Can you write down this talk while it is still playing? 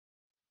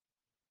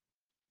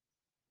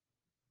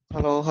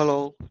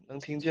Hello，能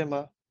听见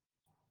吗？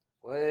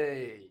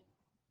喂，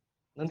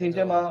能听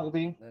见吗，吴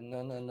斌？能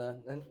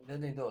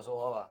听到我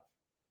说话吧？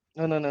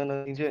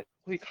能听见，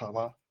会卡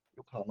吗？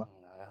有卡吗？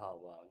还好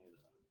吧，我觉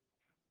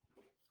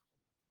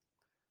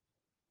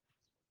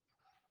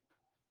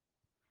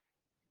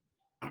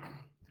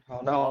好，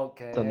得。那我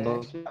等 OK，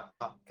多下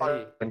啊，可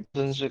以。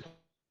真是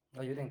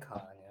有点卡，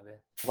你那边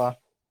好吧？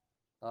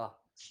啊。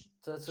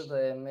这次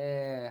的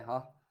MA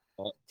好，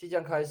即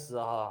将开始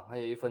哈，还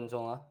有1分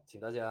钟啊，请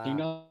大家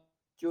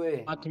就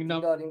位，听到，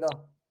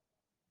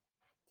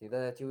请大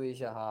家就位一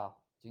下哈，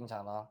进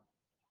场了。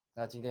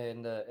那今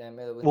天的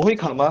MA 的问题，我会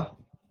卡吗？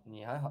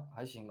你还好，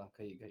还行吧？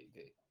可以，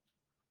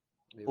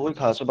没不会问题，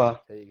卡是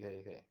吧？可以。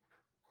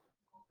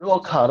如果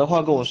卡的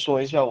话，跟我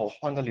说一下，我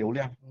换个流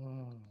量。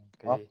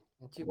可啊，以，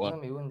基本上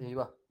没问题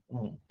吧？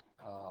嗯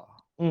啊，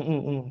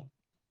嗯。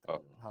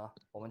好，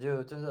我们就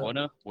我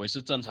呢，我也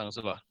是正常是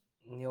吧？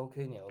你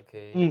OK，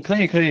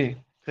可以。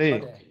8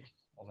点，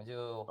我们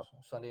就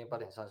算定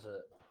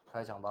8:30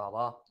开场吧，好不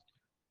好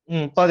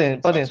？8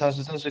点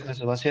30正式开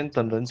始吧，先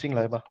等人进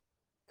来吧。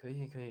可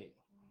以，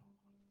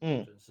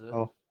嗯，准时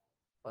好，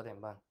 8点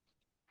半。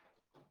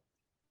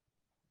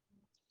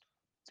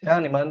怎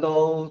样？你们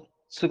都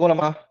吃过了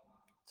吗？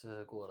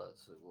吃过了，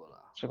吃过了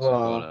啊。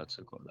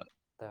吃过了。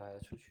待会要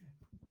出去。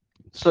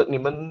是你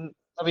们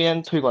那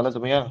边推广的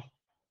怎么样？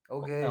还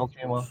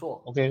OK，OK 吗不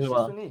错，？OK 一是吧？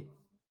切顺利。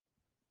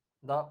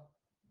那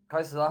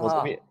开始了我这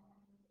边，哈。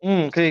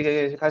可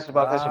以，开始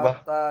吧，开始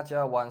吧。大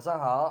家晚上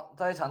好，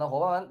在场的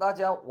伙伴们，大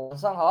家晚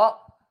上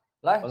好。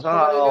来，晚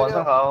上扣个好，晚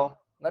上666，好。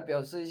来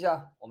表示一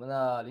下我们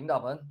的领导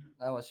们。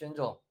来，我宣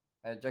总，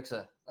还有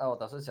Jackson。那我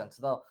倒是想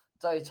知道，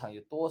在场有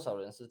多少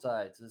人是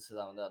在支持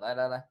他们的？来，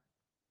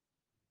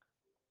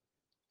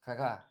看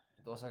看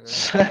多少个人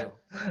有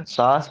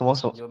啥？什么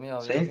手？有没有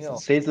有谁没有？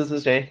谁支持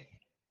谁？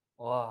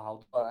哇，好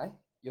多啊！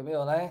有没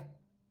有来？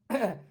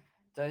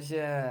在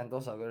线多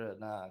少个人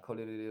呐？扣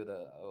666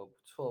的，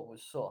不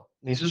错。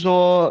你是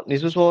说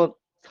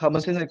他们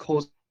现在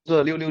扣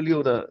这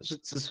666的是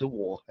支持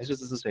我还是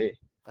支持谁？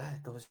哎，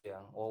都行。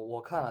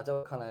我看了，在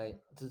我看来，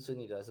支持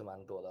你的还是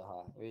蛮多的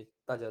哈，因为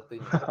大家对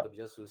你都比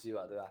较熟悉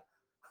吧，对吧？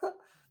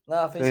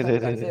那非常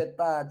感对。谢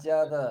大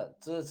家的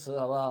支持，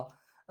好不好？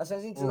那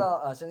相信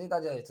嗯相信大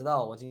家也知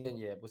道，我今天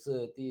也不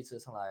是第一次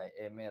上来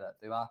AMA 了，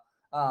对吧？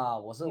啊，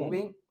我是吴嗯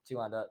斌，今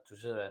晚的主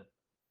持人。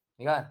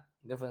你看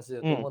你的粉丝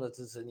有多嗯，么的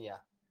支持你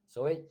啊！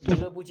所谓一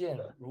日不见，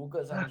如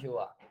隔三秋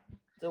啊，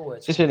这我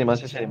也谢谢你们，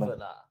称之为谢谢你们。圈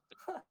粉啊。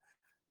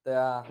对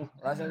啊，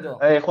来，孙总。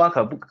哎，话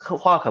可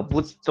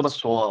不这么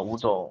说，吴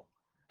总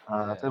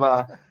啊，对，对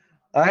吧？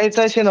来，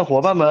在线的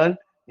伙伴们，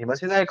你们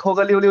现在扣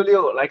个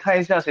666，来看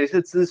一下谁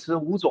是支持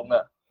吴总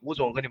的。吴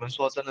总跟你们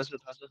说，真的是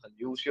他是很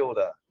优秀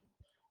的。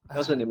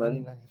要是哎，你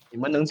们那你你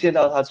们能见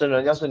到他真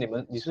人，要是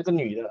你是个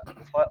女的，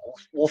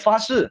我发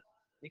誓，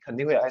你肯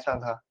定会爱上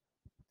他，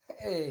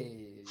哎，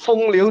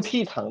风流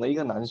倜傥的一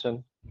个男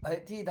生，哎，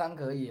剃汤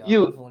可以啊，但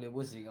又风流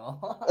不行哦。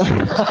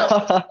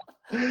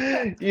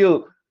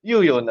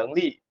又有能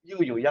力，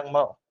又有样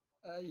貌。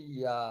哎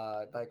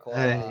呀，太夸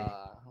哎，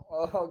了。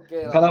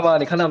OK 你看到吗？啦，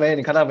你看到没？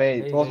你看到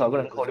没？可以，多少个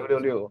人扣不错不错。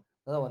666？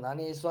但是我拿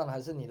捏一算，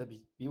还是你的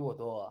比我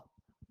多啊。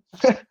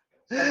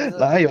但是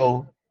哪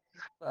有？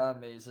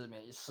没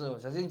事，我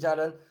相信家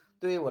人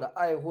对于我的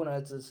爱护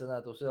呢、支持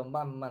呢，都是要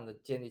慢慢的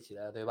建立起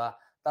来的，对吧？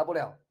大不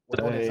了我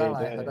多点上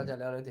来和大对家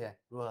聊聊天，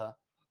如何？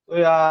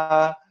对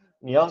啊，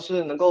你要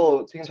是能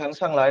够经常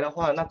上来的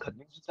话，那肯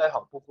定是再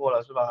好不过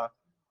了，是吧？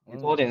你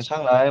多点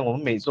上来，我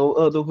们每周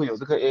二都会有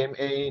这个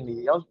AMA，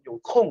你要有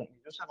空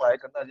你就上来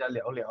跟大家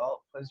聊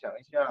聊，分享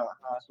一下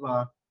啊，是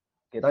吧？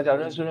给大家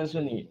认识认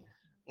识你，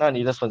那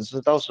你的粉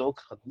丝到时候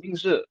肯定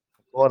是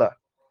很多的。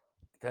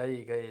可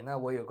以，那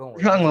我有空我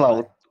一定让老，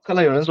上来。看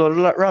到有人说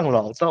让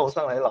老赵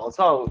上来，老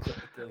赵，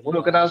可我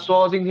有跟他以啊。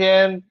说，今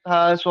天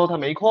他说他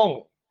没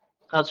空，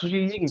他出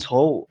去应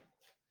酬。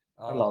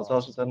那老赵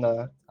哦，是真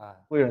的啊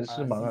贵人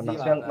事忙啊，，CC 哪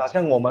忙啊像哪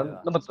像我，CC 对吧？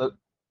们那么得，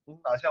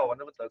哪像我们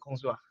那么得空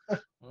是吧？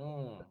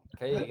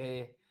可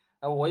以。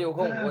啊，我有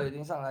空我一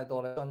定上来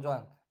多来转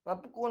转。那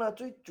不过呢，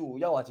最主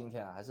要啊，今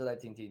天啊，还是来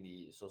听听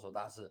你说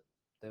大事，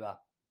对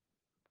吧？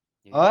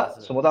有些大啊，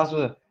事。什么大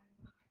事？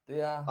对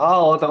呀。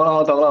啊，我懂了，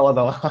我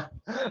懂啊，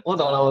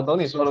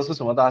你说的是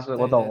什么大事，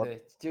我懂。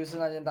对，就是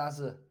那件大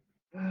事。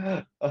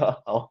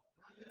好，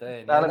对，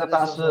你那来大致那个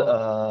大事，说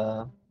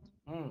说。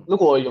如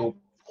果有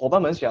伙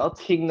伴们想要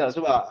听的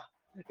是吧？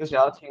有想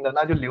要听的，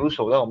那就留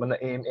守在我们的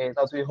AMA，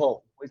到最后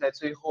我会在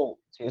最后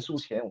结束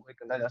前，我会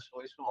跟大家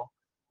说一说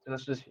这个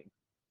事情。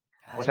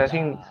我哎相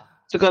信呀，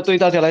这个对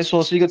大家来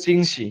说是一个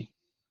惊喜。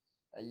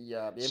哎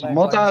呀，别什么卖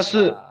关大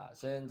事？子啦，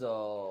先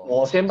走。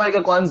我先卖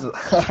个关子，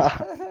哈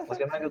哈，我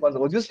先卖个关子，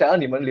我就想让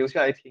你们留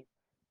下来听。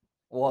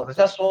我等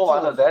下说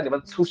完了，等下你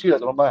们出去了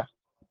怎么办？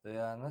对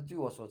呀，那据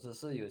我所知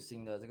是有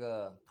新的这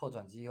个拓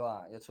展计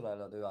划要出来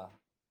了，对吧？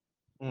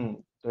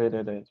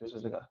对，就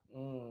是这个，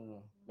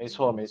嗯，没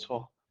错。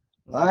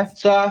那来，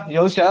是啊，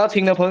有想要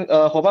听的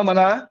伙伴们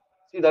啊，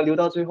记得留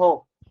到最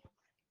后。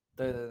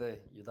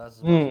对，有大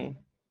事发生。嗯，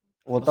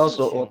我什么到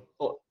时候事情？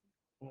我，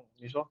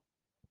你说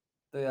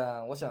对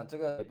啊，我想这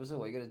个也不是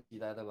我一个人期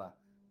待的吧，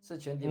是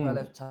全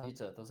Defilabs 参与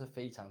者都是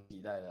非常期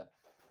待的。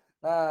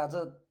那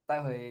这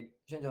待会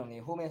轩总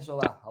你后面说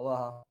吧，好不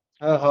好？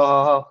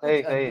好，可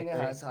以今天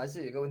可以。还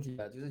是有一个问题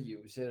啊，就是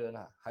有些人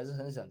啊还是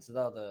很想知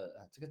道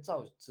的这个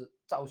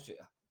造血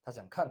啊，他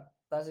想看，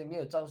但是没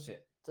有造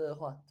血，这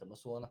话怎么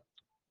说呢？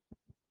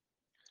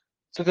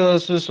这个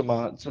是什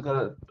么？这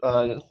个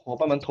伙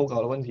伴们投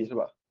稿的问题是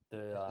吧？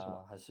对还是什么？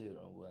啊，还是有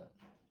人问。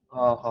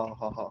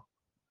好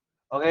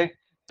，OK。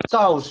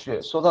造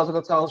血，说到这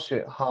个造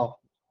血，好，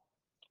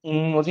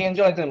我今天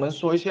就来跟你们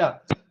说一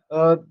下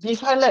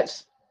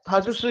，Defilabs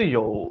它就是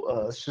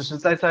有实实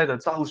在在的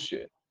造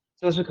血，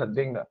这是肯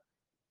定的，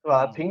对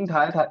吧？平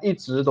台它一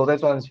直都在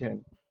赚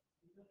钱，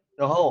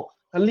然后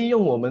它利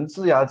用我们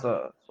质押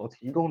者所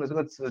提供的这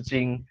个资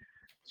金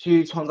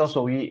去创造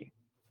收益，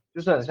就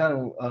是很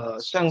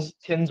像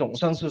天总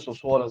上次所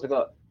说的这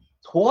个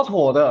妥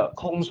妥的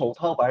空手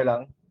套白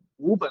狼，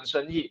无本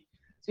生意。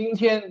今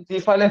天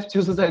Defilabs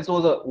就是在做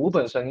这无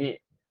本生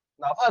意，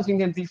哪怕今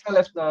天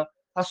Defilabs 呢，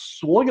它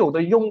所有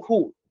的用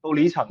户都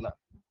离场了，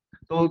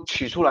都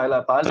取出来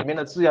了，把里面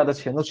的质押的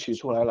钱都取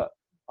出来了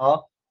啊，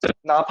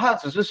哪怕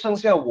只是剩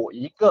下我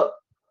一个，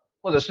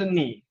或者是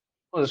你，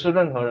或者是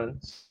任何人，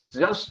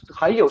只要是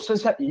还有剩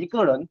下一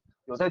个人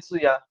有在质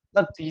押，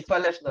那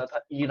Defilabs 呢，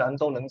它依然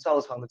都能照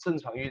常的正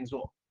常运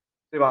作，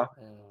对吧？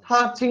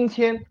它今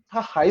天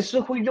它还是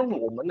会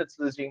用我们的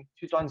资金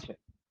去赚钱。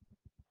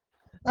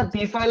那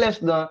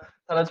Defilabs 呢，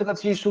它的这个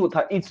技术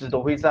它一直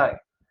都会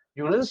在，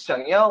有人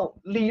想要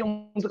利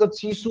用这个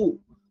技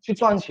术去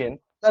赚钱，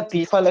那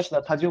Defilabs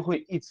呢，它就会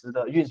一直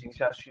的运行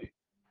下去，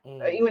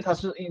因为它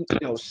是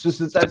有实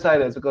实在在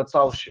的这个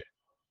造血。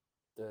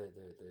对，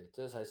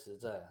这才实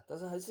在啊！但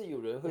是还是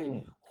有人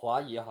会怀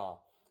疑哈，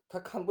他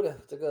看不了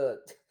这个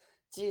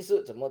技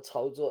术怎么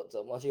操作，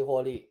怎么去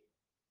获利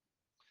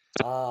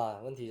啊？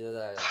问题就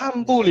在了，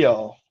看不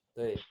了。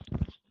对，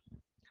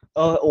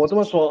我这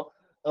么说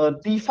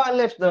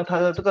，Defilabs 呢，它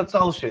的这个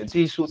造血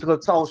技术，这个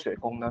造血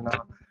功能呢，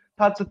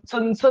它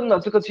真正的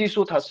这个技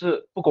术它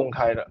是不公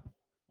开的。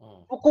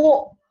不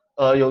过，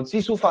有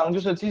技术方，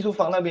就是技术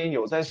方那边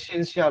有在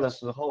线下的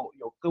时候，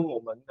有跟我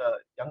们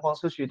的阳光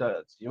社区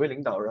的几位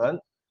领导人，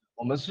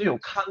我们是有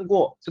看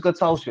过这个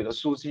造血的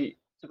数据，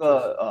这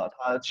个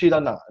他去到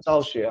哪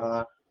造血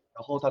啊，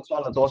然后他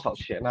赚了多少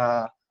钱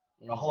啊，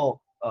然后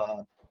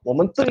我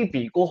们对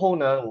比过后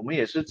呢，我们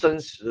也是真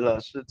实了，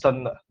是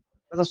真的，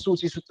那个数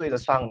据是对得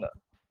上的，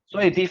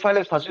所以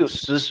Defilabs 它是有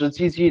实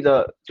际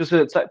的，就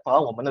是在把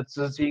我们的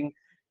资金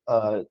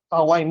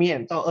到外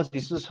面到二级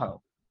市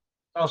场。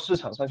到市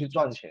场上去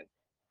赚钱。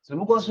只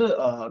不过是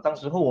当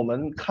时候我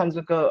们看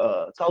这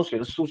个造血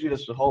的数据的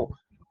时候，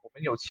我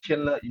们有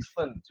签了一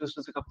份就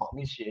是这个保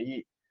密协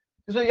议，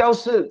就是要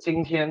是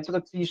今天这个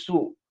技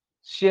术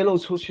泄露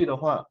出去的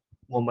话，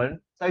我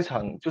们在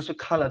场就是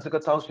看了这个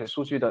造血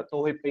数据的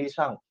都会背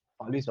上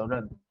法律责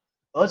任，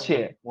而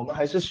且我们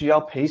还是需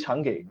要赔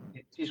偿给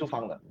技术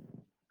方的，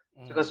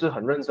这个是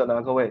很认真的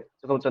啊，各位，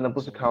这个真的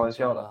不是开玩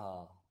笑的。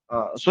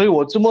所以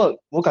我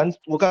敢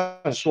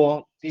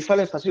说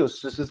，Defilabs 它是有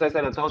实实在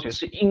在的造血，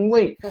是因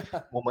为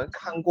我们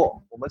看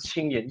过，我们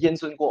亲眼验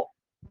证过，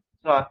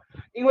是吧？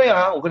因为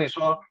我跟你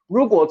说，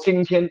如果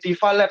今天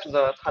Defilabs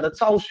呢，它的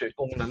造血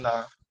功能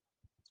呢，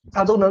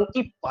它都能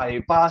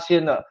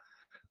180%的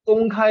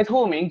公开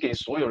透明给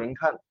所有人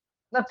看，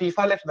那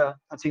Defilabs 呢，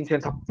它今天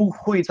它不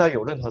会再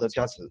有任何的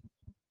价值，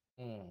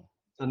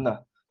真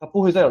的，它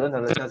不会再有任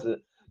何的价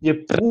值，也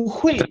不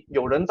会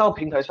有人到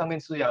平台上面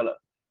质押了。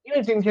因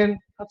为今天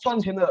他赚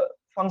钱的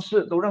方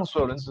式都让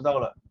所有人知道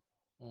了，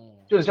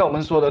就很像我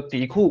们说的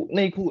底裤、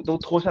内裤都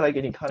脱下来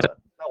给你看了，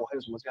那我还有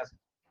什么价值，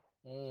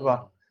是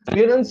吧？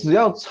别人只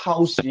要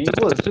抄袭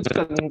或者是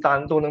跟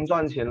单都能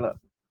赚钱了，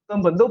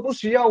根本都不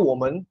需要我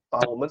们把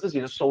我们自己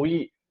的收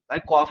益来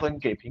瓜分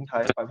给平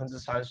台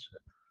30%。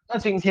那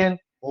今天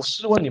我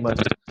试问你们，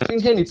今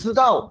天你知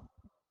道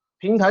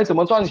平台怎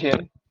么赚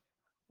钱，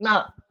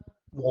那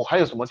我还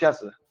有什么价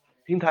值？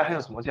平台还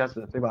有什么价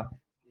值，对吧？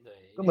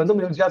根本都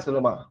没有价值了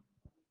嘛。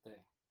对，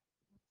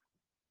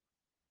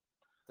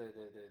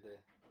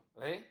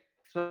喂，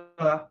是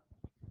啊，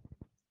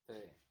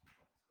对，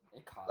你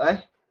卡了，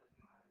来，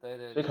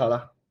对，谁卡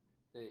了？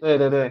对，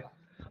对，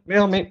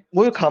没，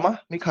我有卡吗？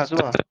没卡是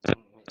吧？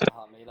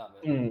没了，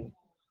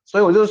所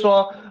以我就是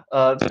说，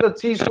这个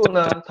技术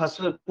呢，它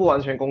是不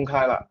完全公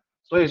开了，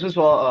所以是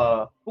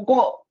说，不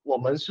过我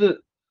们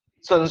是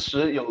真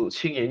实有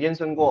亲眼验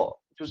证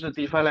过，就是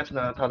Defilabs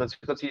呢，它的这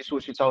个技术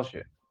去造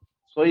血，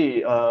所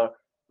以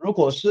如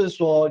果是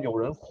说有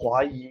人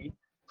怀疑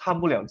看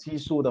不了技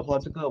术的话，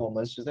这个我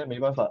们实在没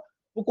办法。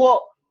不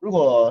过如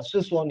果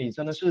是说你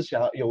真的是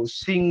想要你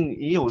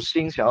有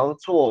心想要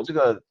做这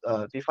个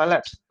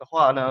Defilabs 的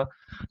话呢，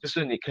就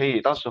是你可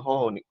以到时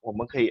候我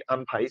们可以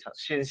安排一场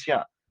线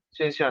下，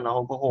然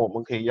后过后我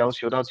们可以要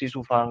求到技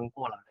术方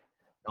过来，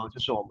然后就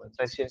是我们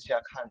在线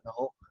下看，然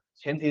后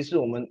前提是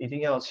我们一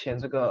定要签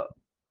这个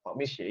保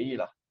密协议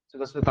了，这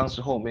个是当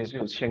时候我们也是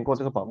有签过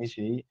这个保密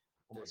协议，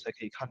我们才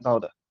可以看到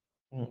的。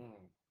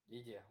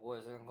理解，我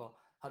也是看过，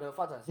它的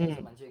发展性是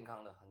蛮健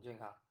康的，很健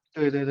康。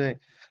对，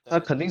它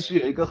肯定是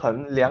有一个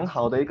很良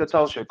好的一个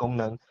造血功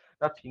能，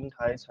那平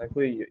台才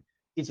会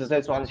一直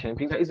在赚钱。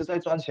平台一直在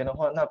赚钱的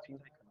话，那平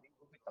台肯定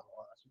不会倒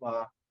啊，是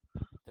吧？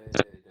对，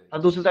它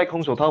都是在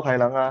空手套白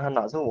狼啊，它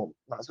拿着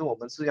我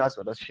们质押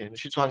者的钱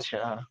去赚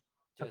钱啊，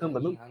它就像根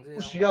本都银行这不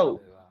样嘛，需要，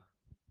对吧？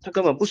它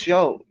根本不需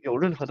要有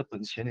任何的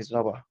本钱，你知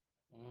道吧？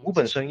无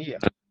本生意啊。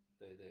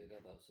对，那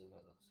倒是。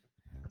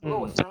不过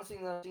我嗯相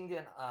信呢，今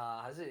天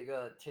还是有一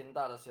个天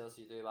大的消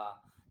息，对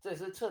吧？这也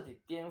是彻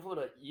底颠覆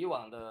了以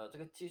往的这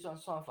个计算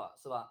算法，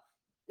是吧？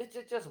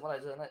这叫什么来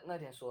着？那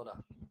天说的，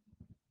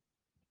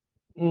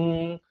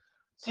嗯，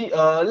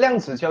量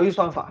子交易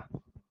算法。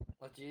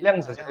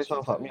量子交易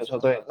算法没有错，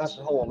对，那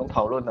时候我们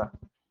讨论了，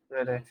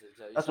对，量子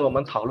交易那时候我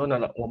们算法，对。讨论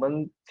了，我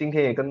们今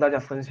天也跟大家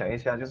分享一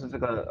下，就是这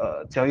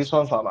个交易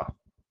算法嘛，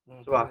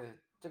是吧？对，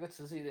这个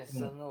词是有点嗯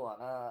深入啊。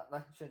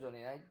那炫总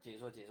你来解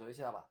说一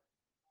下吧。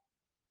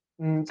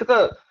这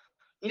个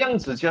量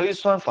子交易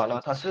算法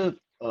呢，它是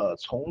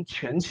从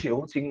全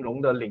球金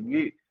融的领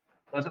域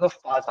的这个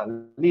发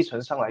展历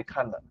程上来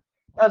看的。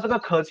那这个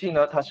科技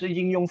呢，它是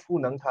应用赋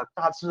能，它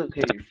大致可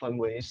以分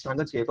为3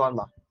个阶段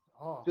吧。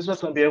哦，就是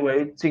分别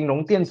为金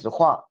融电子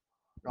化，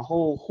然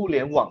后互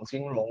联网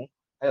金融，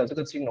还有这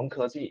个金融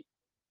科技。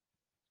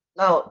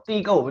那第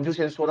一个我们就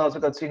先说到这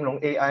个金融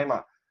AI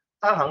嘛，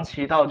大行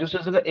其道就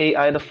是这个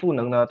AI 的赋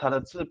能呢，它的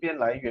质变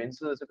来源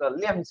自这个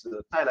量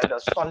子带来的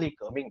算力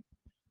革命，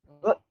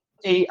而 嗯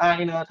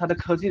AI 呢，它的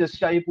科技的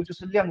下一步就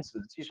是量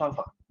子计算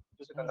法，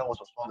就是刚刚嗯我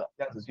所说的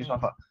量子计算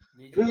法。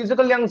理解。由于这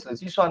个量子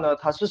计算呢，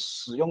它是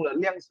使用了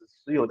量子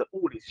持有的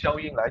物理效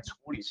应来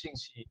处理信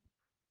息，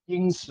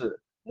因此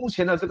目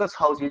前的这个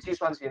超级计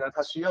算机呢，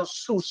它需要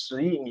数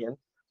十亿年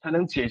才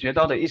能解决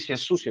到的一些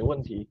数学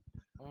问题。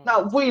那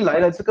嗯未来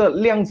的这个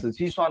量子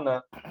计算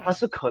呢，它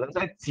是可能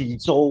在几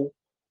周，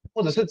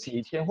或者是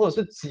几天，或者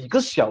是几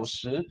个小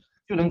时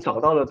就能找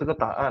到了这个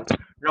答案。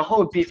然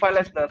后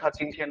Defilabs 呢，它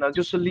今天呢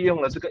就是利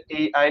用了这个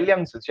AI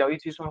量子交易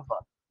计算法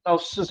到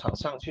市场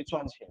上去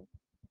赚钱，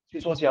去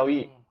做交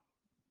易，嗯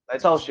来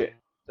造血。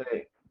嗯，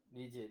对，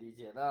理解，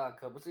那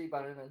可不是一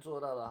般人能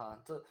做到的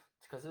哈，这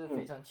可是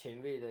非嗯，常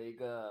前卫的一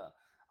个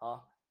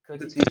科一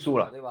个技技术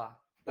了，技术了。对吧？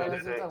当然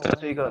是对，在我们 它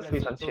是一个 DeFi 非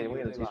Labs 常前都有，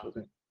卫的技术。对吧？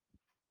对，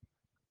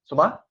什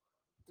么？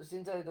这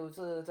现在都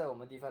是在我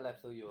们 DeFi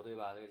Labs 都有，对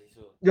吧？这个技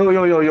术。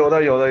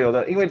有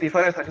的，因为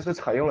DeFi 它就是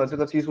采用了这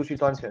个技术去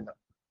赚钱的。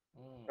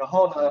然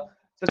后呢，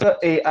这个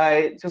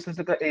AI 就是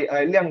这个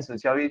AI 量子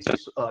交易技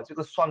术，这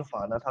个算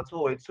法呢，它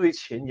作为最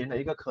前沿的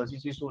一个科技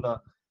技术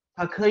呢，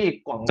它可以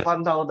广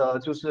泛到的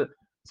就是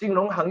金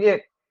融行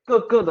业各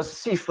个的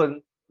细分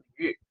领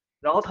域，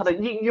然后它的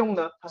应用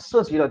呢，它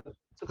涉及了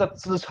这个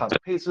资产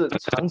配置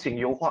场景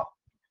优化，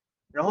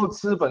然后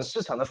资本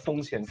市场的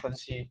风险分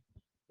析，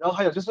然后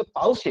还有就是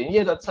保险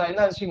业的灾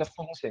难性的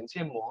风险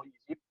建模以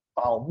及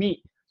保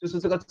密，就是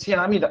这个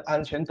加密的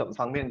安全等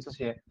方面，这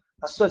些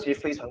它涉及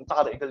非常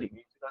大的一个领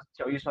域。这个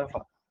交易算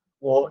法，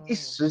我一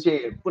时间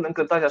也不能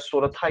跟大家说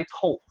的太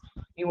透，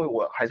因为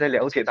我还在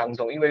了解当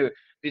中，因为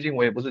毕竟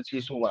我也不是技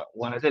术嘛，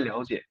我还在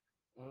了解。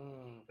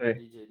对，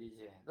理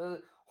解。但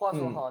是话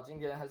说嗯哈，今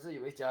天还是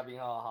有位嘉宾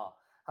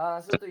他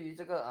是对于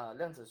这个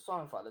量子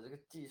算法的这个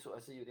技术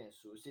还是有点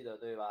熟悉的，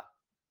对吧？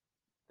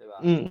对吧？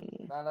嗯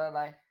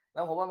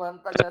来，伙伴们，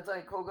大家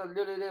再扣个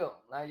666，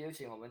来有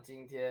请我们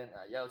今天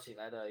邀请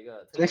来的一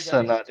个特别嘉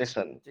，Jackson 宾，啊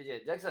，Jackson，俊杰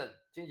Jackson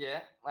俊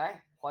杰，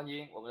来欢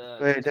迎我们的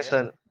对俊杰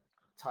，，Jackson，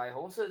彩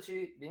虹社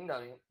区领导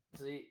人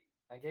之一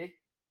，OK，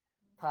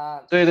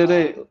他他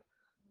对，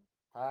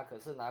他可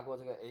是拿过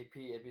这个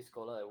AP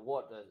Scholar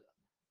Award 的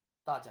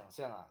大奖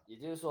项啊，也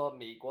就是说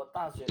美国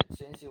大学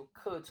先修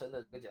课程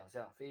的这个奖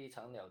项非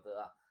常了得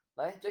啊。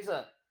来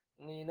，Jackson，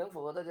你能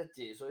否和大家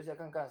解说一下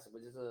看看什么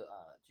就是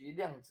基于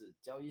量子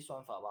交易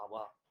算法吧，好不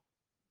好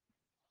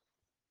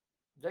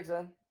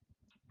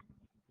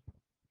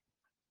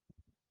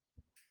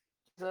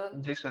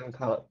？Jackson，Jackson，，Jackson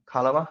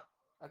卡了吗？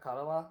卡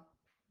了吗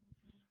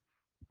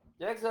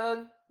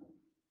？Jackson，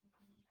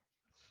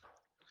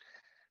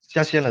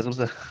下线了是不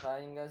是？他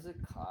应该是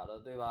卡了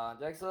对吧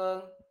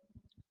？Jackson，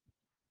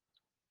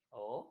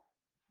哦，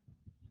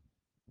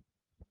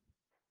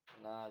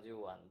那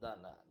就完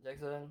蛋了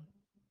，Jackson。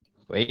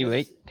喂，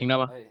听到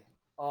吗？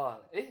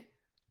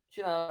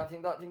去哪？听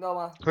到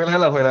吗？回来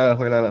了。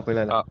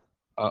啊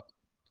啊，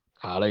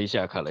卡了一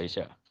下。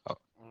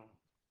好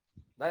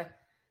来，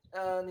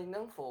你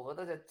能否和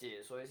大家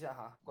解说一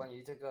下关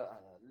于这个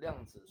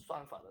量子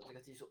算法的这个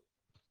技术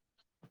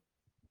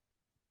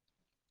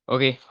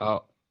，OK，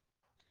好，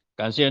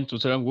感谢主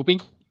持人吴斌。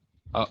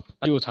好，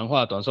那就长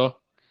话短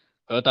说，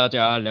和大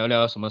家聊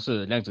聊什么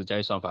是量子交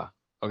易算法。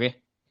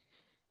OK，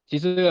其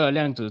实这个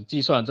量子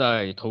计算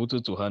在投资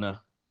组合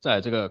呢，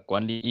在这个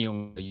管理应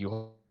用的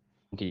问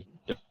题，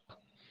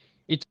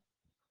一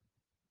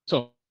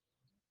种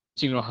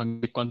金融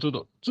行业关注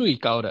度最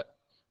高的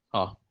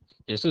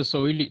也是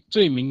收益率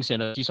最明显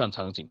的计算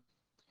场景。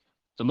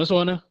怎么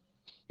说呢？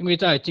因为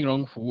在金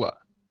融服务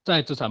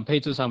在资产配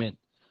置上面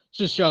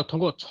是需要通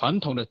过传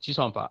统的计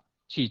算法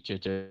去解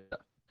决的，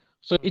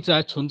所以一直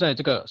还存在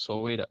这个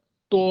所谓的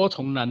多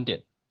重难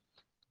点。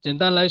简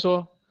单来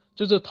说，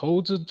就是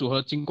投资组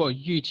合经过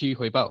预期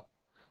回报，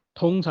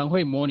通常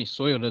会模拟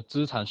所有的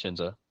资产选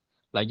择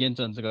来验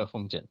证这个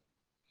风险。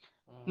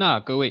那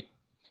各位，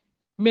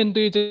面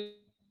对这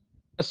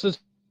个市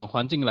场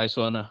环境来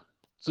说呢，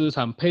资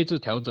产配置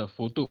调整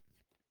幅度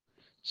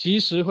其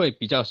实会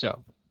比较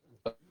小，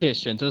而且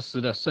选择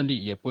时的胜率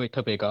也不会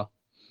特别高。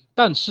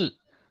但是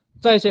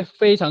在一些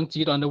非常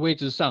极端的位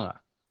置上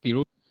啊，比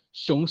如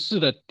熊市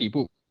的底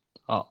部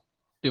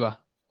对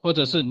吧？或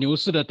者是牛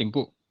市的顶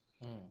部，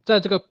在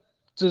这个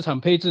资产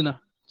配置呢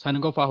才能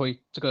够发挥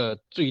这个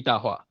最大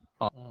化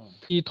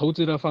以投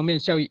资的方面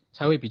效益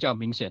才会比较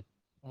明显。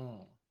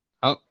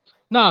好，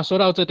那说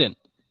到这点，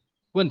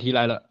问题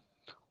来了，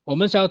我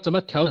们想要怎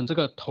么调整这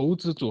个投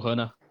资组合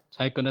呢，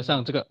才跟得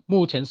上这个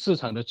目前市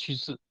场的趋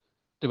势，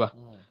对吧？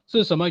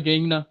是什么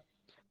原因呢？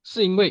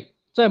是因为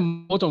在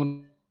某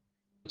种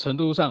程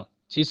度上，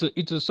其实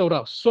一直受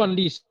到算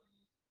力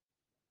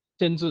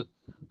限制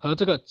和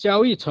这个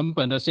交易成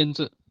本的限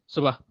制，是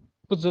吧？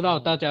不知道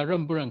大家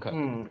认不认可？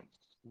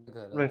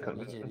认可，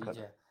理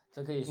解。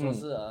这可以说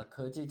是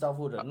科技造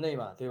福人类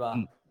嘛，对吧？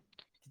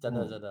真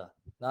的，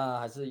那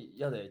还是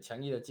要得强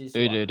力的技术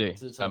对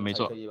支撑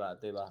才可以吧，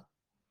对吧？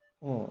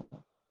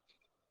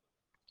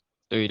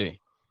对，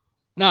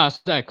那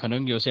现在可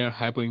能有些人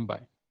还不明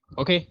白。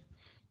OK，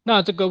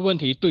 那这个问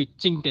题对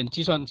经典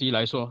计算机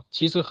来说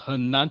其实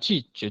很难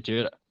去解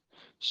决的，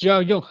需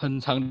要用很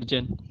长时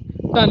间，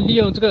但利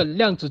用这个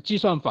量子计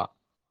算法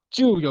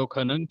就有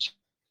可能取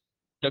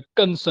得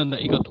更深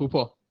的一个突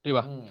破，对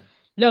吧？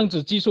量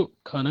子技术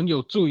可能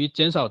有助于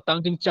减少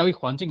当今交易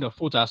环境的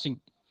复杂性，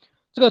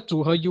这个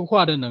组合优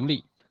化的能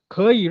力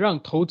可以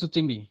让投资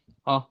经理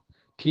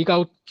提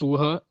高组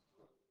合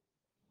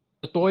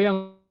多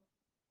样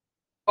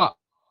化。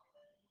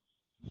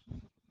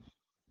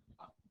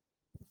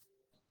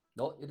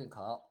有点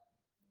卡。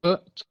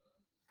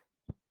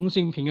重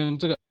新平衡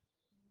这个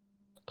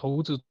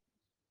投资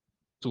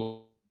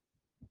组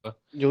合，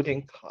有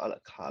点卡了。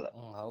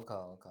好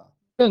卡。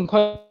更快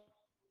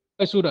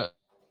速的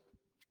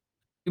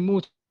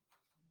目前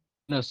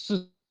的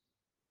市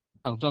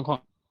场状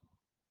况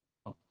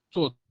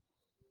做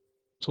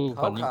出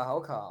反应。好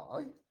卡，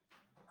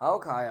好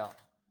卡呀！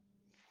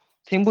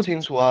听不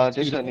清楚啊，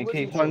杰森，你可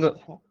以换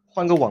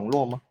个网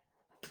络吗？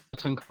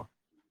参考。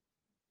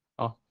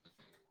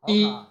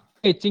因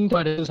为精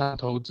快的市场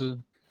投资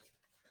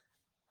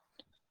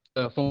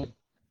的风险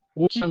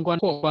无相关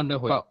过关的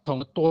回报，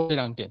从多这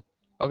2点。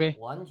OK。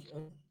完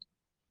全。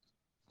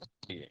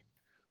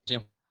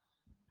先。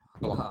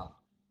好卡。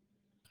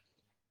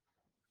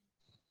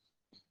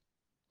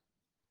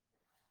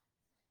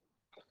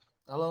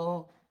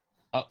Hello。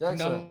好，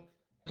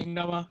听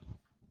到吗？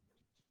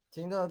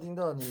听到，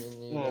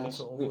你能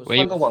重复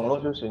换个网络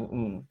就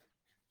行。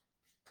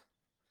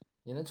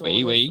你能重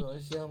复说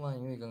一下吗？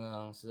因为刚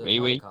刚实在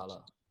太卡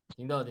了。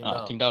听到。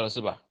听到了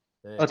是吧？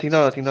对。听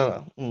到了。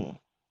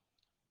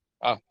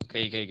可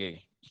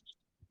以。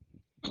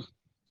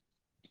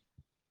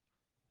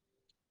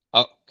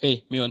好，可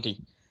以，没问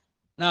题。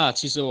那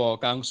其实我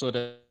刚刚说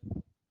的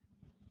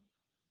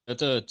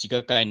这几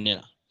个概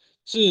念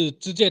是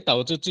直接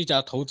导致最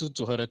佳投资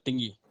组合的定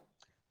义。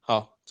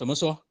好，怎么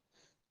说？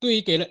对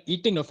于给了一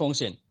定的风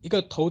险，一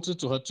个投资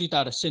组合最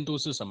大的限度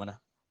是什么呢？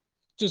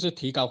就是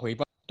提高回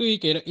报。对于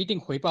给了一定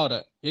回报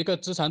的一个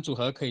资产组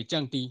合可以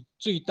降低，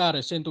最大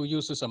的限度又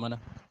是什么呢？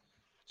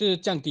就是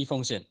降低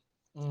风险。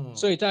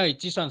所以在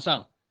计算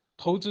上，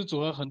投资组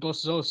合很多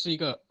时候是一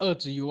个二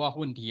级优化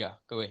问题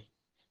各位。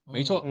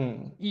没错。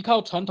依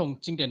靠传统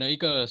经典的一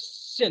个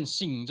线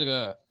性这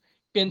个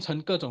编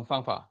程各种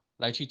方法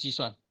来去计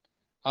算。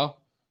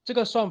好，这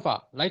个算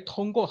法来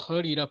通过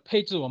合理的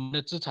配置我们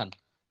的资产，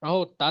然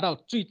后达到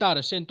最大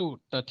的限度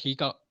的提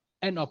高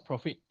end of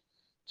profit，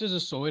 这是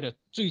所谓的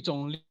最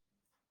终利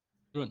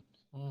润。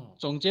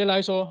总结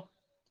来说，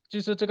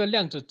就是这个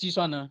量子计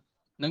算呢，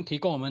能提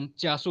供我们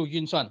加速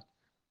运算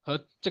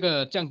和这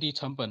个降低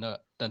成本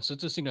的等实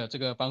质性的这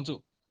个帮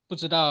助。不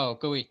知道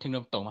各位听得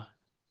懂吗？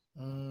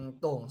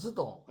懂，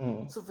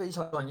是非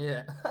常专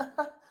业。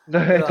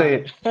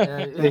对。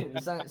因为你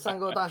上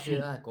过大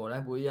学，果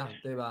然不一样，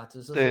对吧？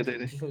知识分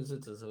子就是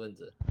知识分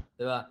子，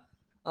对吧？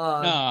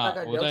大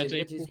概了解这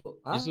个技术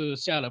也是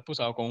下了不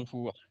少功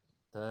夫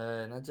对，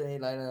那这一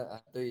来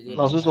呢，对于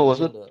老实说，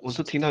我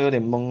是听到有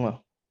点懵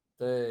了。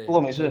对。不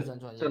过没事，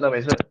真的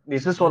没事，你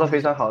是说的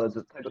非常好的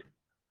态度。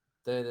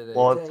对。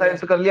我在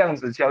这个量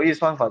子交易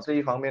算法这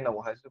一方面呢，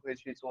我还是会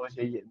去做一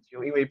些研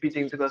究，因为毕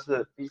竟这个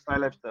是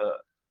Defilabs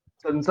的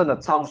真正的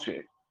造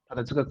血，它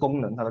的这个功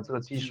能，它的这个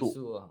技术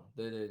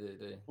对。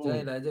这样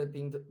一来，这个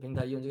平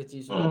台用这个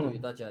技术对于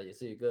大家也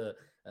是一个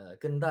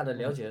更大的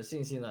了解和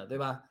信心了，对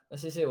吧？那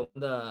谢谢我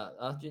们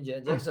的俊杰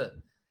Jackson。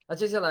那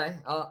接下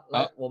来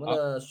来我们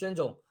的宣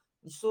总，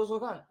你说说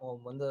看我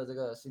们的这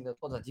个新的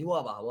拓展计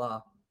划吧，好不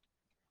好？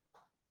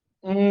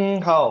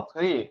好，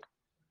可以。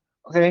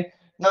OK，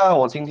 那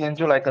我今天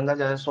就来跟大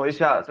家说一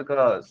下这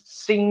个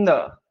新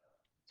的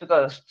这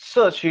个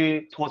社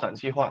区拓展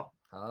计划。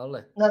好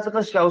嘞。那这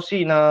个消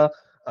息呢，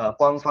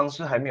官方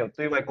是还没有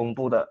对外公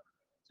布的，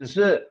只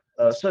是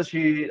社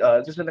区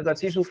就是那个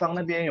技术方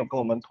那边有跟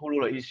我们透露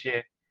了一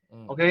些。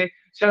嗯 OK，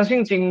 相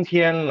信今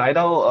天来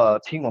到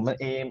听我们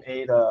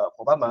AMA 的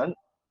伙伴们，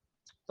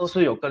都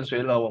是有跟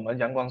随了我们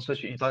阳光社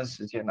区一段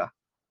时间了，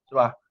是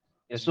吧？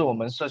也是我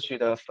们社区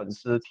的粉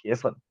丝铁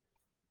粉。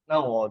那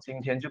我今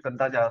天就跟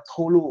大家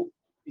透露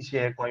一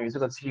些关于这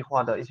个计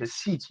划的一些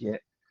细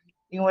节，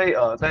因为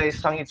在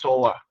上一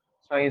周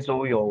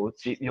有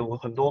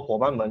很多伙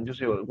伴们就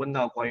是有问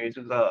到关于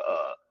这个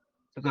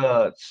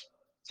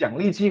奖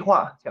励计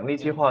划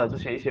的这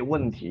些一些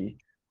问题，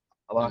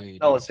好吧？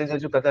那我现在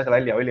就跟大家来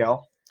聊一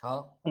聊。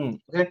好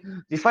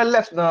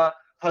OK，Defilabs 呢，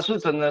它是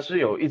真的是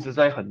有一直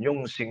在很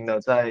用心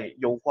的在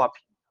优化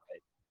平台，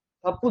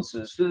它不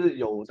只是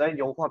有在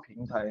优化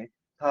平台，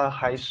它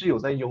还是有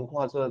在优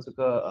化这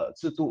个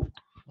制度，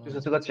就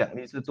是这个奖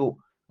励制度，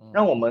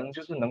让我们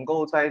就是能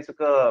够在这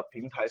个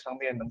平台上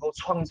面能够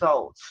创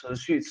造持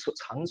续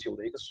长久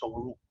的一个收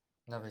入。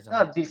那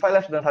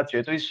Defilabs 呢，它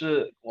绝对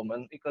是我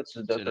们一个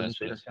值得跟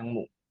随的项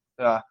目，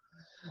对吧？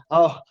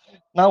好，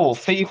那我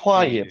废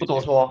话也不多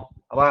说，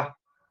好吧？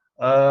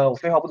我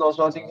废话不多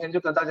说，今天就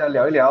跟大家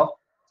聊一聊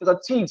这个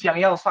即将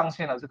要上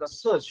线的这个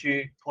社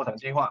区拓展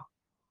计划。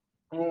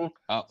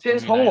好，先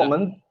从我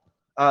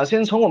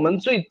们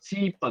最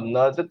基本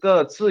的这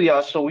个质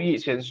押收益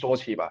先说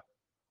起吧。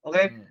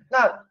OK，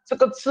那这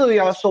个质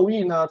押收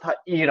益呢，它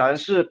依然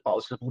是保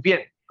持不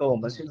变，跟我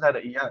们现在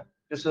的一样，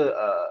就是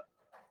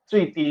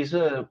最低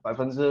是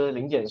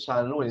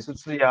0.3%，如果你是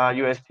质押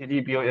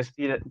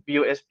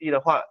USDT、BUSD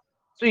的话，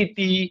最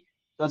低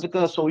的这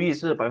个收益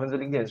是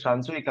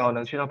0.3%，最高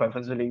能去到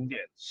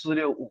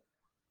0.465%。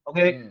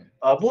OK，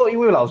不过因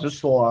为老实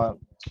说啊，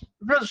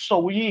日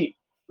收益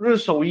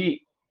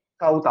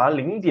高达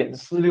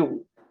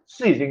0.465%，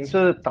已经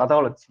是达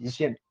到了极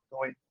限，各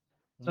位，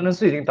真的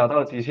是已经达到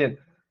了极限。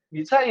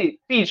你在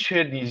币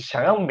圈，你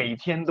想要每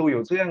天都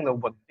有这样的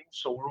稳定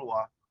收入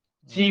啊，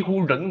几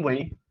乎人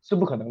为是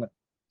不可能的。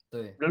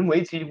对，人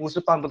为几乎是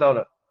办不到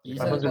的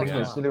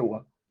，0.465%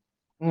啊。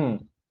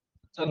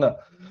真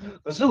的。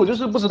可是我就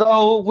是不知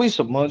道为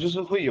什么，就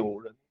是会有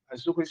人还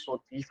是会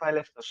说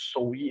Defilabs 的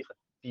收益很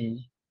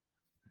低，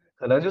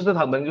可能就是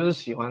他们就是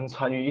喜欢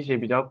参与一些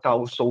比较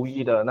高收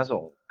益的那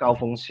种高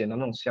风险的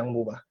那种项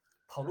目吧。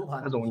跑路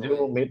盘那种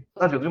就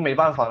没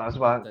办法了，是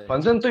吧？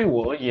反正对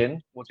我而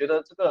言，我觉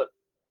得这个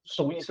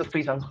收益是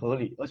非常合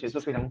理，而且是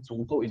非常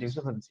足够，已经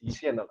是很极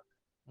限的了。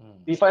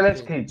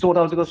Defilabs 可以做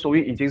到这个收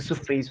益已经是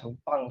非常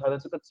棒，它的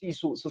这个技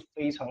术是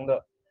非常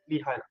的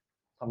厉害的，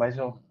坦白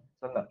说，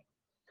真的。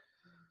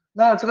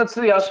那这个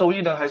质押收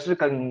益呢，还是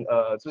跟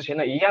之前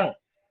的一样，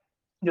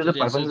就是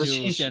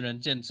70%。见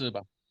仁见智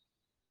吧。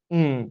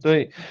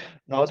对。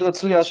然后这个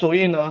质押收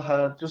益呢，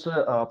它就是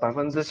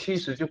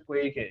70%就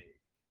归给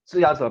质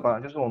押者吧，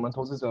就是我们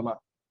投资者嘛。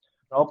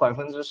然后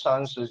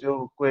30%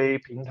就归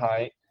平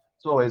台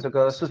作为这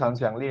个市场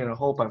奖励，然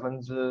后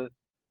30%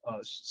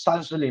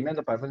里面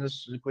的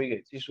10%归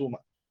给技术嘛。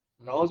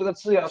然后这个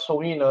质押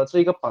收益呢，这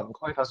一个板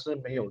块它是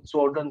没有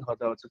做任何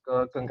的这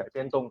个更改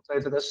变动，在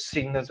这个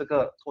新的这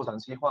个拓展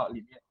计划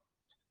里面。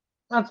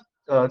那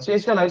接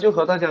下来就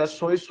和大家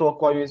说一说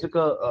关于这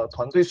个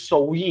团队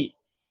收益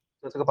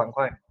的这个板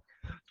块。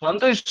团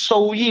队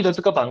收益的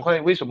这个板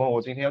块，为什么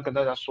我今天要跟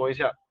大家说一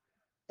下？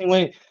因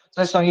为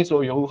在上一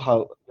周有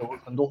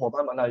很多伙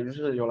伴们呢，就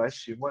是有来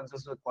询问，就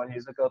是关于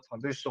这个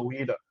团队收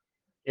益的，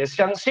也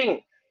相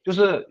信就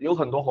是有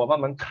很多伙伴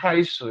们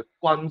开始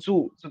关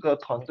注这个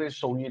团队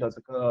收益的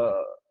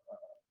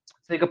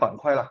这个板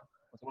块了。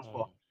我这么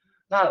说，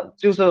那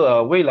就是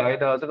未来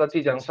的这个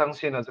即将上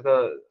线的这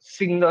个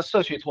新的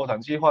社区拓展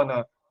计划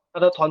呢，它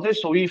的团队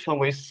收益分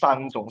为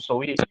3种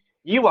收益。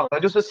以往呢，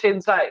就是现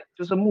在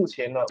就是目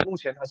前它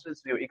是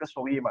只有一个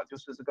收益嘛，就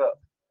是这个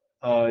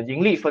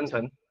盈利分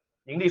成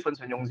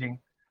佣金，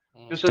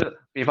就是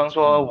比方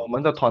说我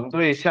们的团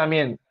队下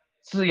面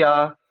质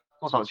押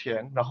多少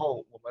钱，然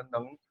后我们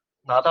能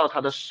拿到它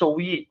的收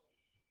益，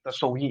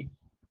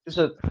就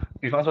是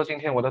比方说今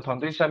天我的团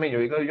队下面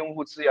有一个用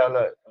户质押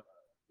了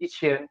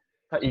1000，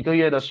他一个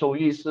月的收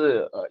益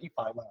是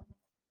100嘛，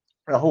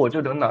然后我就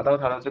能拿到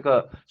他的这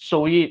个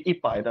收益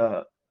100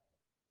的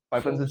几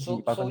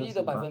收益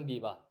的百分比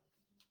吧。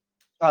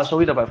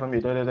收益的百分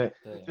比，对，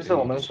就是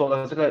我们说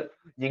的这个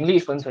盈利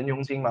分成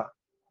佣金嘛，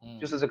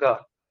就是这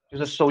个，就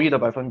是收益的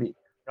百分比。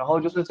然后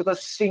就是这个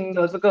新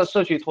的这个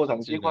社区拓展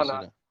计划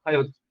呢，它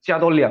有加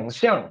多2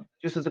项，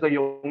就是这个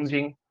佣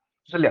金，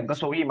就是2个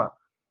收益嘛，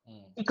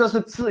一个是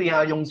质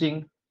押佣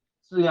金，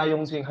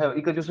还有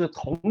一个就是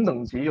同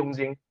等级佣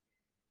金，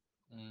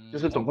就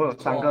是总共有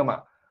3个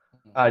嘛。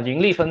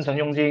盈利分成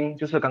佣金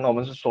就是刚刚我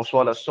们所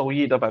说的收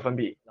益的百分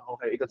比，然后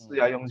还有一个质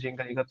押佣金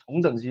跟一个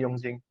同等级佣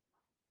金。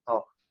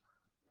好，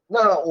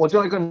那我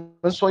就要跟你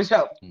们说一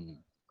下，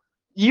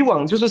以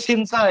往就是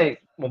现在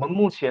我们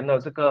目前的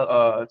这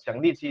个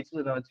奖励制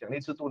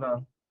度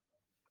呢，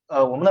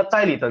我们的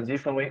代理等级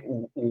分为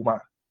五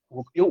嘛，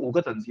有5个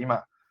等级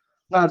嘛。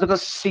那这个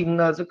新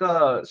的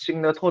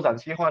拓展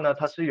计划呢，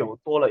它是有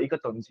多了一个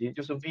等级，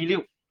就是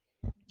V6，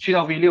去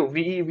到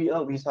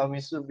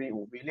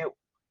V6、V1、V2、V3、V4、V5、V6。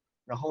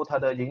然后它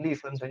的盈利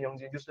分成佣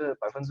金就是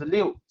6%、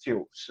9%、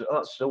12%、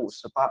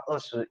15%、18%、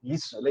20%，以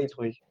此类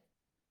推，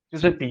就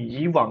是比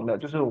以往的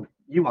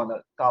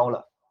高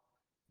了，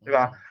对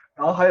吧？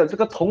然后还有这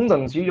个同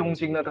等级佣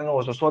金呢，刚刚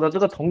我所说的这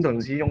个同等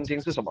级佣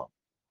金是什么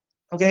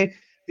 ？OK，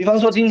 比方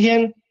说今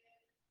天，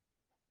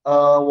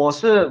我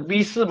是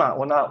V4 嘛，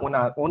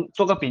我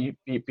做个比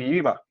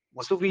喻吧，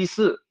我是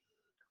V4，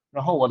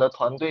然后我的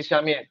团队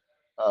下面，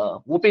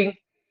吴斌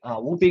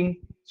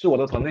是我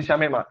的团队下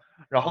面嘛，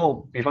然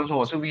后比方说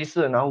我是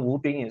V4，然后吴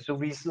斌也是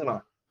V4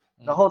 嘛，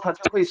然后他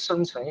就会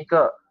生成一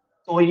个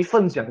多一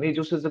份奖励，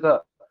就是这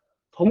个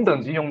同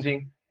等级佣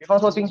金。比方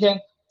说今天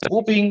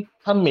吴斌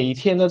他每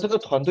天的这个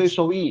团队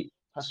收益，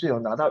他是有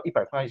拿到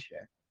100块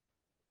钱，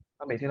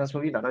他每天的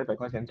收益拿到100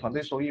块钱，团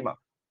队收益嘛，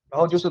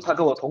然后就是他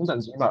跟我同等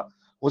级嘛，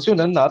我就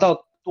能拿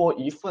到多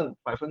一份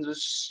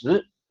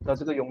10%的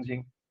这个佣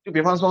金。就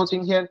比方说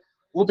今天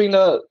吴斌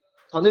的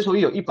团队收益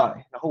有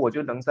100，然后我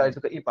就能在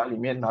这个100里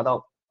面拿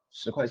到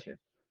10块钱，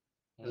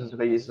就是这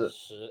个意思。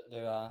10%，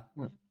对吧？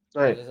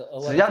对，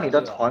只要你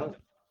的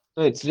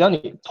只要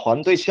你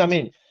团队下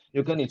面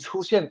有跟你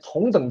出现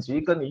同等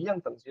级跟你一样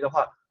等级的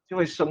话，就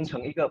会生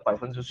成一个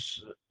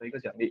10%的一个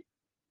奖励。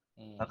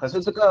可是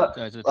这个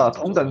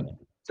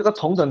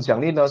同等奖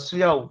励呢是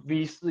要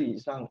V4 以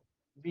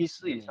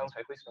上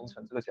才会生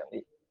成这个奖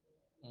励。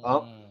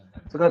好，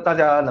这个大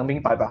家能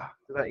明白吧？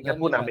这个应该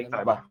不难明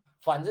白吧？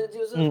反正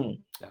就是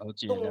了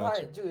解动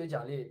态就有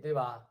奖励，对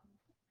吧？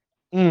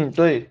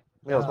对，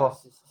没有错。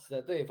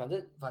对，反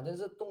正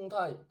是动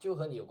态就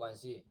和你有关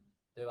系，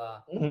对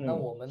吧？那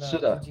我们呢是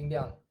的，就尽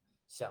量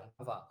想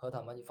办法和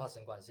他们发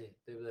生关系，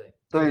对不对？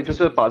对，就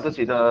是把自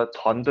己的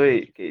团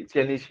队给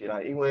建立起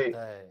来，因为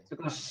这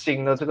个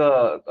新的这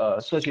个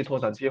社区拓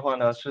展计划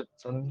呢，是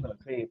真的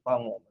可以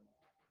帮我们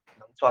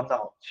能赚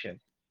到钱。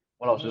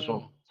我老实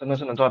说，真的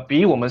是能赚，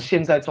比我们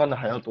现在赚的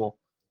还要多。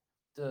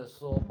这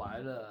说白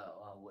了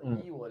啊，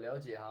我了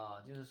解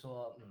哈，就是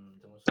说，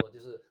怎么说，就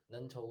是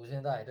人丑无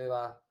限大，对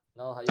吧？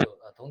然后还有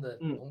同等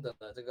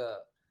的这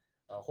个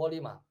获利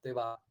嘛，对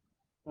吧？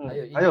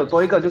还有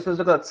多一个就是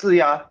这个质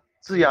押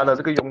的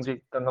这个佣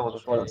金，刚刚我所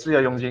说的质押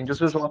佣金，就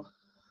是说，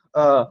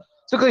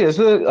这个也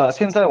是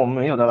现在我们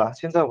没有的啦，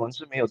现在我们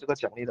是没有这个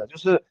奖励的，就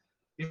是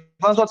比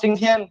方说今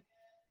天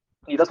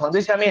你的团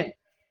队下面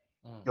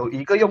有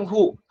一个用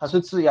户他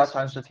是质押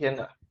30天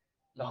的，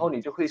然后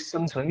你就会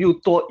生成又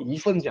多一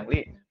份奖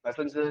励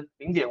0.5%、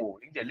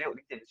0.6%、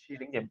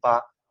0.7%、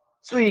0.8%，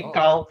最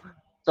高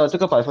的这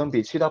个百分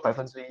比去到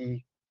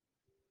1%，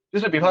就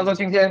是比方说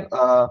今天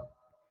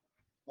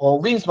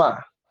我 wins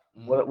嘛。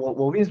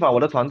我 wins 嘛，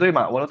我的团队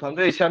嘛，我的团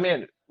队下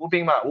面吴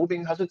斌嘛，吴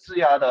斌他是质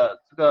押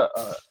的这个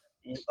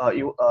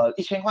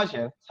1000块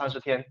钱30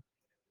天，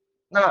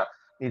那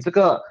你这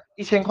个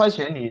1000块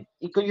钱你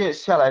一个月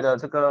下来的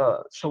这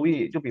个收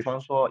益，就比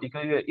方说一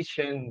个月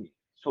1000，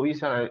收益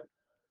下来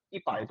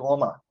100多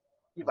嘛，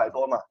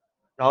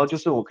然后就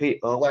是我可以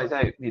额外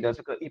在你的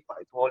这个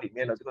100多里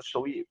面的这个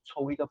收益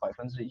抽一个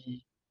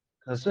1%，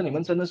可是你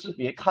们真的是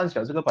别看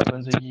小这个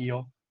1%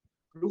哦。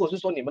如果是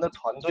说你们的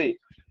团队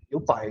有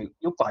百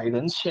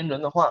人、1000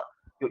人的话，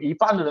有一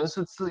半的人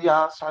是质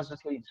押30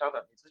天以上的，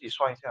你自己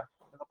算一下，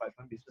那个百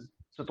分比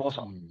是多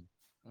少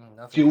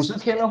？90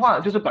天的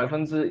话就是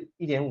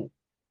1.5%，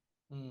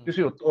就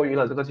是有多余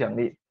了这个奖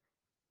励。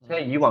现在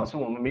以往是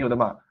我们没有的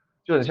嘛，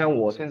就很像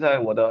我现在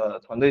我的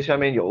团队下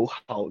面有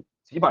好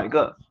几百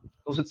个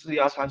都是质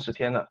押30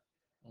天的，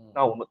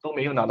那我们都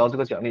没有拿到这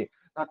个奖励。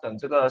那等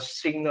这个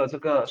新的这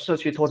个社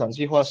区拓展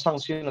计划上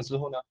线了之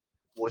后呢，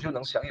我就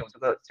能享有这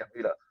个奖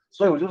励了。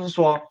所以我就是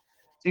说，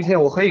今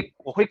天我会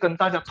跟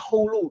大家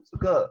透露这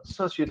个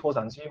社区拓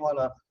展计划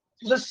呢，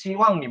就是希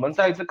望你们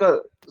在这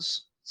个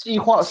计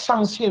划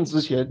上线之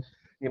前，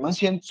你们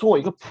先做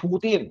一个铺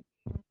垫，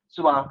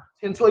是吧？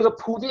先做一个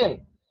铺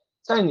垫，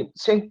你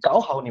先搞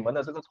好你们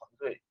的这个团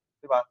队，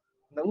对吧？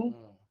能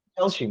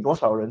邀请多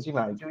少人进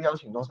来就邀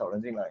请多少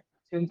人进来，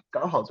先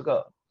搞好这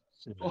个，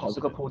做好这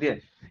个铺垫。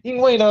因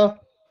为呢，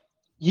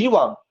以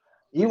往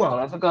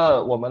的这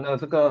个我们的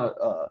这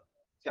个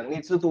奖励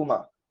制度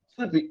嘛，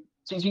是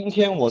今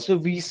天我是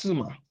V4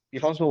 嘛，比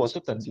方说我是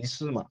等级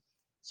4嘛，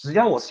只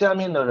要我下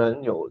面的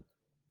人有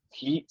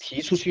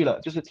提出去了，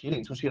就是提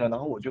领出去了，然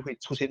后我就会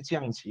出现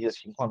降级的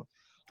情况，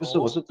就是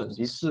我是等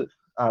级4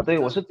啊，对，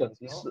我是等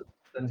级4，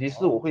等级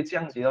4我会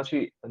降级到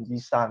去等级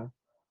3，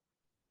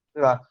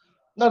对吧？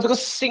那这个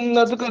新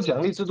的这个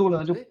奖励制度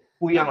呢就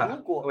不一样了。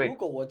如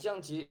果我降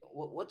级，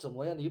我怎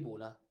么样弥补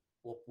呢？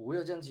我不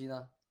要降级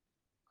呢？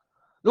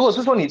如果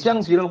是说你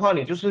降级的话，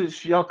你就是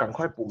需要赶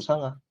快补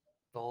上啊。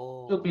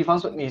就比方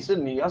说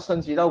你要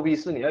升级到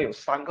V4，你要有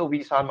3个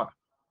V3嘛，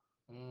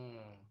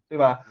对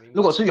吧？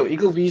如果是有一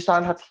个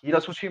V3 他提了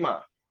出去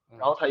嘛，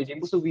然后他已经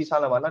不是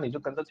V3了嘛，那你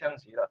就跟着降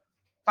级了。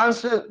但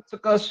是这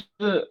个是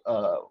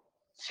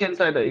现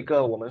在的一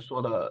个我们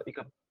说的一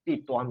个弊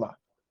端嘛，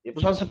也不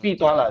算是弊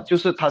端了，就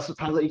是它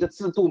的一个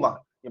制度嘛，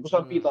也不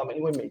算弊端嘛，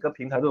因为每个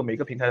平台都有每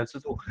个平台的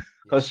制度。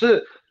可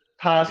是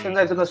它现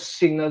在这个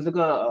新的这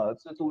个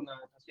制度呢，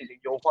它是已经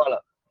优化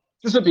了。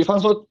就是比方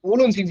说，无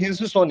论今天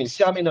是说你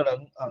下面的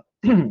人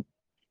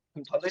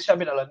你团队下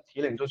面的人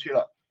提领出去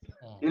了，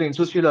提领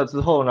出去了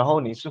之后，然后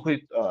你是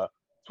会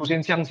出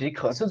现降级，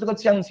可是这个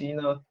降级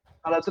呢，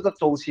它的这个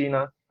周期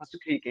呢，它是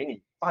可以给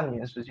你半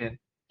年时间，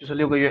就是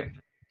6个月。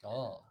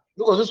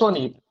如果是说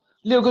你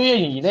6个月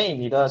以内，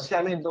你的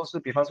下面都是，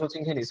比方说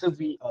今天你是等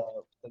级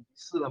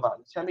4了嘛，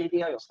你下面一定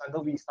要有3个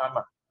V3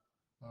嘛。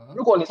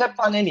如果你在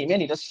半年里面，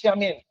你的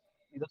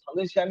团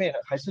队下面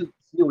还是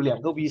只有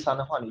2个 V3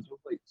的话，你就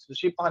会持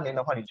续半年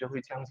的话，你就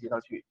会降级到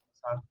去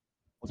3。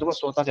我这么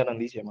说大家能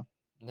理解吗？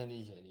能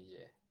理解。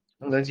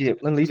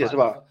能理解是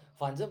吧？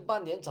反正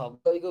半年找不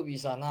到一个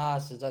V3，那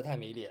实在太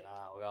没脸了，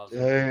我告诉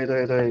你。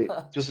对，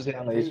就是这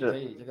样的意思。可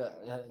以，这个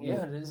也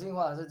很人性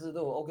化，这制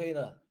度 OK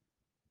的。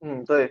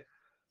对。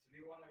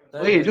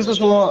所以就是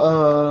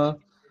说，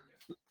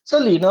这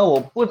里呢，我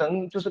不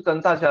能就是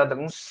跟大家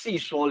能细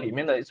说里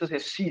面的这些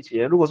细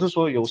节。如果是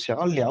说有想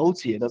要了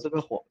解的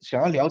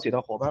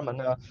伙伴们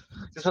呢，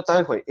就是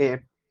待会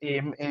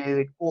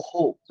AMA 过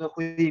后，这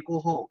会议过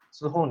后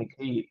之后，你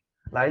可以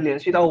来联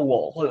系到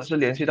我，或者是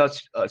联系到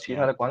其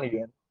他的管理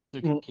员，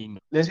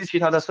联系其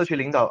他的社区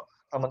领导，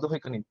他们都会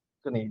跟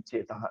你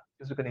解答，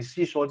就是跟你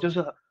细说，就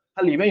是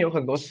它里面有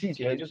很多细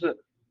节，就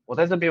是我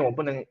在这边我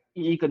不能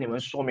一一跟你们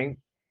说明，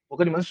我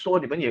跟你们说，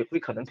你们也会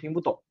可能听不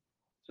懂。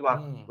是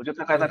吧？我就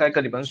大概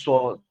跟你们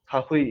说，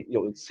它会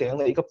有怎样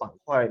的一个板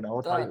块，然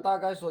后它有大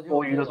概说就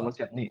多余的什么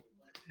奖励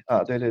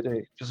啊？对，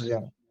就是这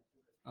样。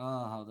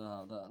好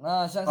的，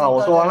那相信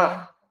我说完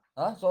了。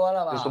说完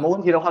了吧？有什么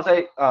问题的话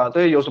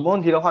有什么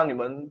问题的话，你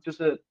们就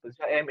是等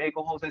下 AMA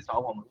过后再找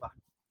我们吧。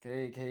可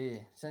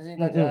以，相信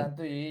大家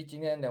对于今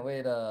天2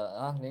位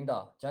的领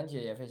导讲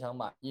解也非常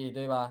满意，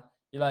对吧？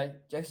一来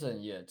Jackson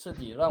也彻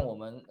底让我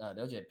们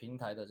了解平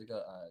台的这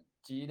个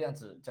基于量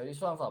子交易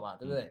算法嘛，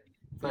对不对？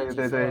对，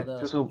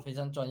就是非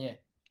常专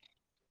业。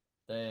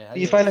对，还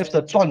有 Defilabs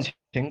的赚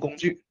钱工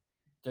具。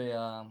对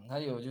啊，还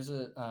有就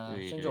是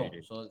孙总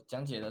所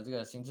讲解的这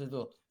个新制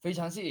度非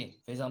常新颖，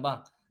非常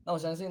棒。那我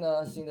相信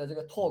呢，新的这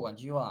个托管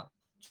计划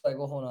出来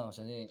过后呢，我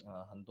相信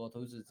很多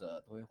投资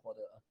者都会获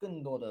得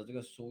更多的这个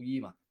收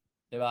益嘛，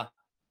对吧？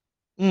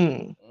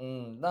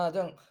那这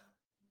样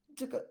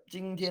这个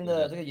今天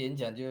的这个演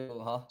讲就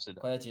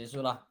快要结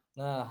束了。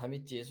那还没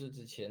结束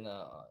之前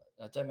呢，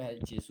在没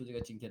结束这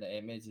个今天的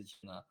AMA 之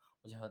前呢，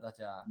我就和大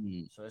家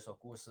说一说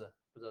故事，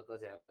不知道大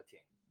家要不要听？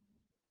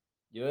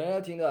有人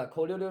要听的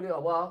扣666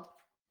好不好？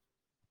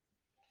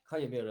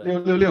看有没有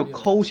人666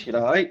扣起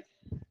来。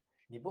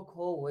你不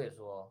扣我也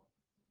说。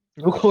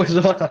你不扣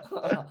是吧？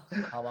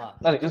好吧。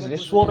那你就直接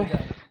说呗。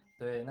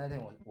对，那天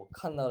我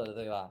看到了，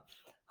对吧？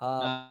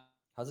他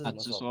是怎么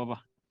说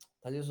吧？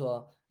他就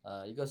说，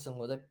一个生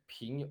活在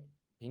平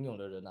庸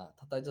的人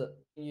他带着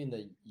命运的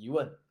疑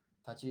问，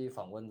他去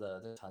访问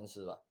的这个禅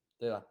师吧，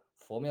对吧？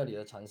佛庙里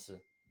的禅师，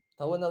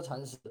他问到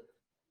禅师，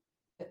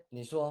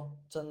你说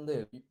真的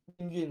有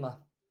命运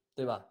吗？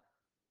对吧？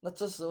那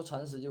这时候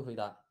禅师就回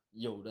答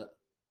有的。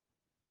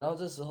然后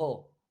这时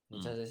候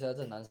你猜下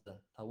这男生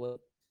他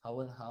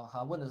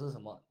问的是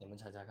什么？你们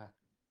猜看，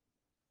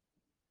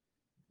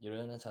有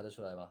人能猜得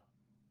出来吧？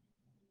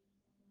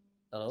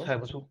猜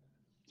不出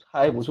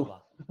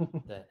吧？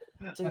对，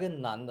这个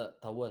男的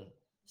他问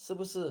是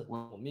不是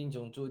我命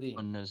中注定？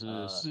问的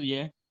是事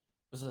业？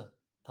不是，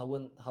他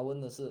问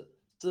的是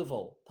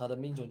否他的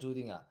命中注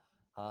定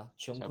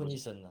穷困一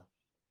生呢？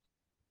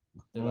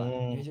对吧？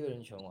因为这个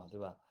人穷嘛，对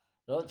吧？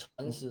然后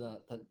禅师呢，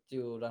他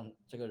就让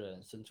这个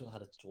人伸出他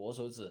的左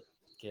手指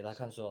给他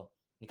看，说：“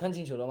你看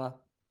清楚了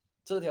吗？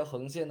这条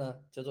横线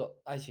呢叫做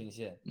爱情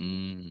线，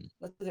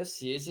那这条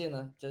斜线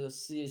呢叫做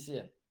事业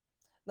线，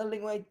那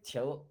另外一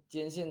条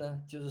尖线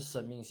呢就是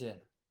生命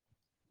线。”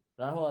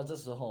然后这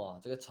时候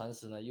这个禅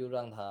师呢又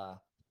让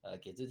他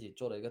给自己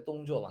做了一个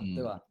动作嘛，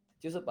对吧？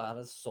就是把他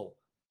的手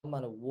慢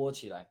慢的握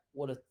起来，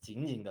握得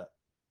紧紧的。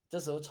这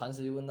时候禅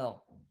师就问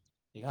道：“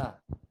你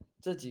看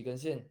这几根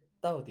线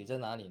到底在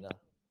哪里呢？”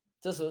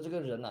这时候这个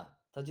人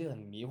他就很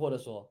迷惑的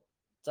说：“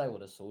在我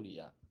的手里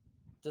啊。”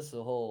这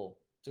时候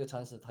这个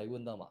禅师才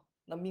问到嘛：“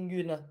那命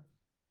运呢？”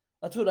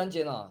那突然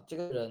间这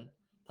个人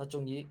他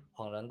终于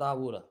恍然大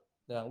悟了，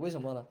对吧？为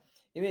什么呢？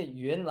因为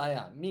原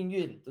来命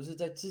运都是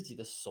在自己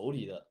的手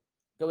里的。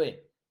各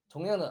位，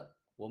同样的，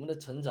我们的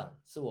成长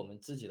是我们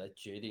自己来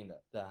决定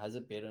的，对吧？还是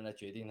别人来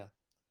决定呢？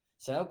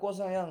想要过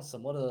上样什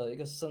么的一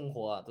个生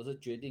活都是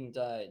决定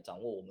在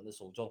掌握我们的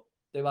手中，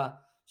对吧？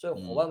所以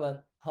伙伴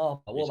们，好好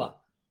把握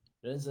吧，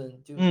人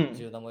生就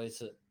只有那么一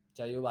次，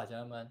加油吧，家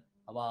人们，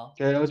好不好？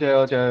加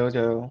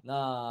油！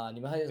那你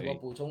们还有什么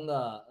补充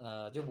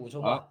的？就补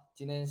充吧，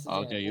今天时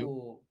间也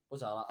不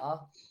少了啊。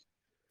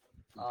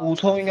补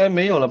充应该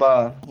没有了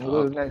吧？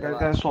我刚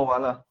刚说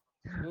完了。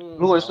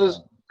如果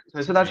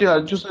是大家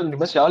就是你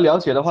们想要了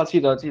解的话，记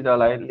得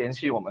来联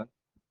系我们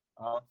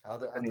好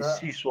的，跟你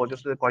细说，就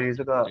是关于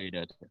这个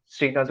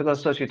新的这个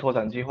社区拓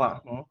展计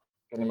划，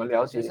给你们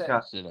了解一下。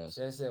是的，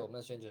谢谢我们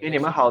的宣传，给你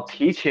们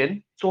提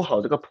前做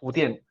好这个铺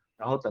垫，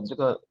然后等这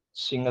个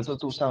新的制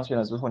度上线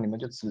了之后，你们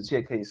就直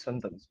接可以升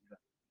等级了。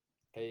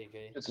可以，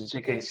就直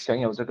接可以享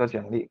有这个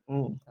奖励。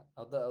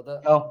好的。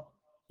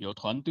有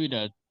团队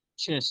的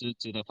确实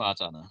值得发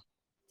展啊。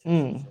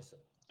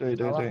对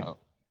对对。好，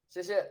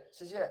谢谢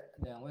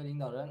两位领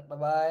导人，拜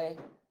拜。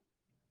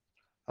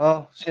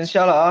好，先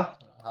下了啊。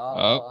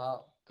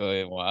好，各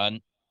位晚安。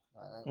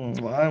晚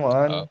安。晚安晚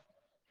安。好，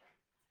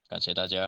感谢大家。